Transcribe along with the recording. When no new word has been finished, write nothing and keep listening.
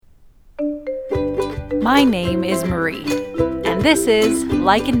My name is Marie, and this is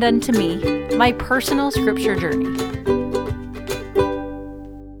Likened Unto Me, my personal scripture journey.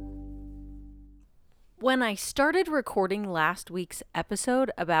 When I started recording last week's episode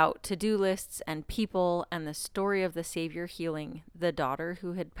about to-do lists and people and the story of the Savior healing the daughter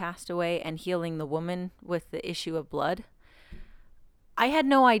who had passed away and healing the woman with the issue of blood, I had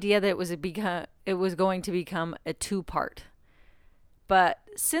no idea that it was going to become a two-part. But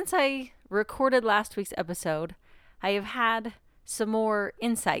since I recorded last week's episode, I have had some more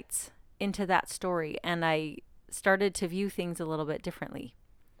insights into that story, and I started to view things a little bit differently.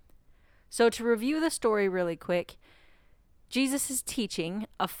 So to review the story really quick, Jesus is teaching.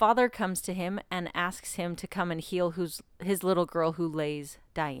 A father comes to him and asks him to come and heal his little girl who lays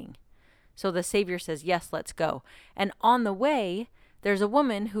dying. So the Savior says, yes, let's go. And on the way, there's a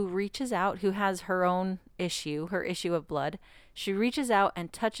woman who reaches out, who has her own issue, her issue of blood. She reaches out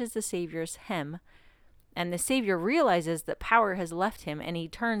and touches the Savior's hem, and the Savior realizes that power has left him, and he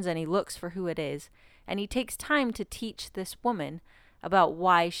turns and he looks for who it is, and he takes time to teach this woman about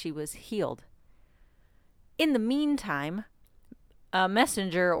why she was healed. In the meantime, a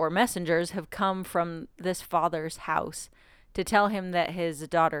messenger or messengers have come from this father's house to tell him that his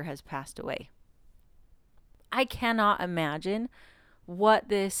daughter has passed away. I cannot imagine what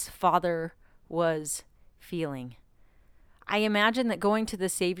this father was feeling. I imagine that going to the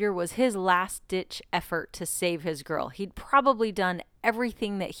Savior was his last-ditch effort to save his girl. He'd probably done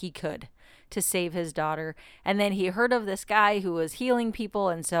everything that he could to save his daughter, and then he heard of this guy who was healing people,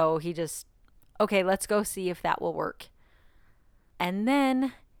 and so he just, okay, let's go see if that will work. And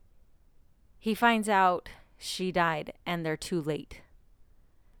then he finds out she died, and they're too late.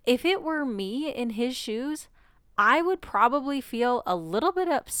 If it were me in his shoes, I would probably feel a little bit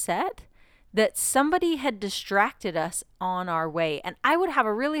upset that somebody had distracted us on our way. And I would have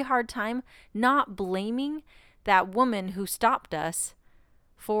a really hard time not blaming that woman who stopped us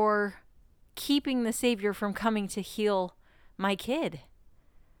for keeping the Savior from coming to heal my kid.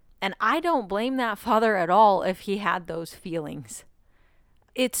 And I don't blame that father at all if he had those feelings.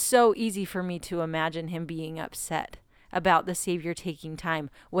 It's so easy for me to imagine him being upset about the Savior taking time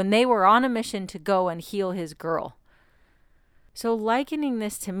when they were on a mission to go and heal his girl. So likening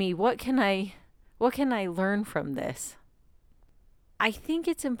this to me, what can I learn from this? I think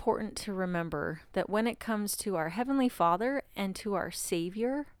it's important to remember that when it comes to our Heavenly Father and to our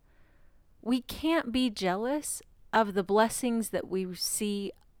Savior, we can't be jealous of the blessings that we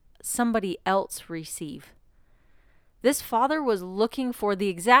see somebody else receive. This father was looking for the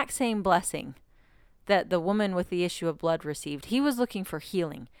exact same blessing that the woman with the issue of blood received. He was looking for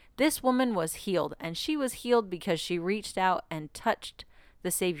healing. This woman was healed, and she was healed because she reached out and touched the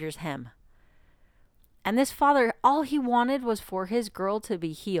Savior's hem. And this father, all he wanted was for his girl to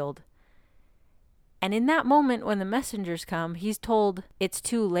be healed. And in that moment, when the messengers come, he's told it's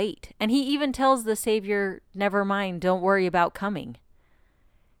too late. And he even tells the Savior, never mind, don't worry about coming.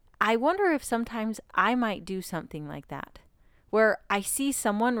 I wonder if sometimes I might do something like that, where I see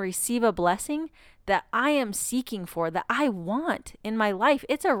someone receive a blessing that I am seeking for, that I want in my life.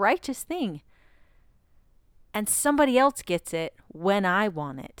 It's a righteous thing. And somebody else gets it when I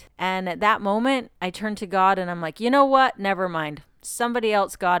want it. And at that moment, I turn to God and I'm like, you know what? Never mind. Somebody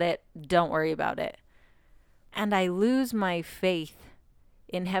else got it. Don't worry about it. And I lose my faith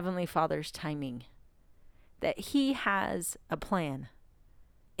in Heavenly Father's timing, that He has a plan.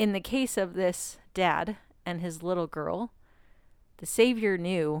 In the case of this dad and his little girl, the Savior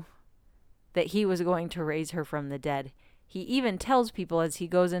knew that He was going to raise her from the dead. He even tells people as he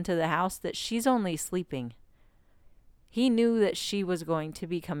goes into the house that she's only sleeping. He knew that she was going to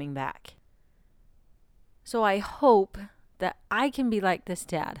be coming back. So I hope that I can be like this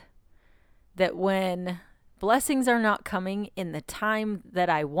dad, that when blessings are not coming in the time that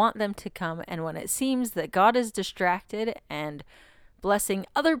I want them to come, and when it seems that God is distracted and blessing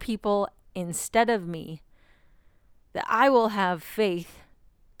other people instead of me, that I will have faith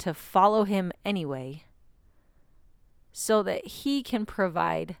to follow Him anyway, so that He can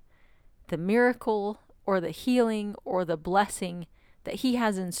provide the miracle or the healing or the blessing that He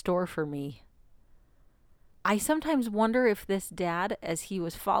has in store for me. I sometimes wonder if this dad, as he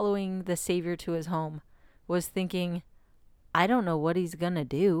was following the Savior to his home, was thinking, I don't know what he's gonna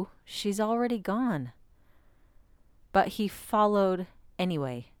do. She's already gone. But he followed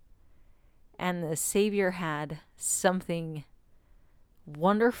anyway. And the Savior had something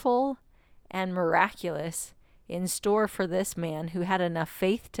wonderful and miraculous in store for this man who had enough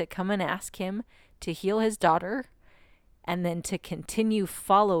faith to come and ask Him to heal his daughter, and then to continue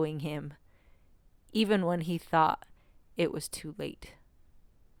following Him even when he thought it was too late.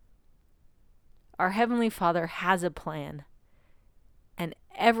 our Heavenly Father has a plan, and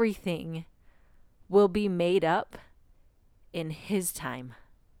everything will be made up in His time,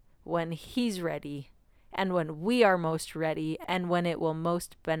 when He's ready, and when we are most ready, and when it will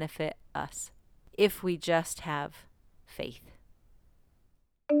most benefit us, if we just have faith.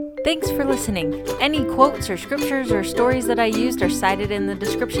 Thanks for listening. Any quotes or scriptures or stories that I used are cited in the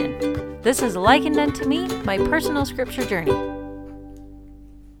description. This is Likened Unto Me, my personal scripture journey.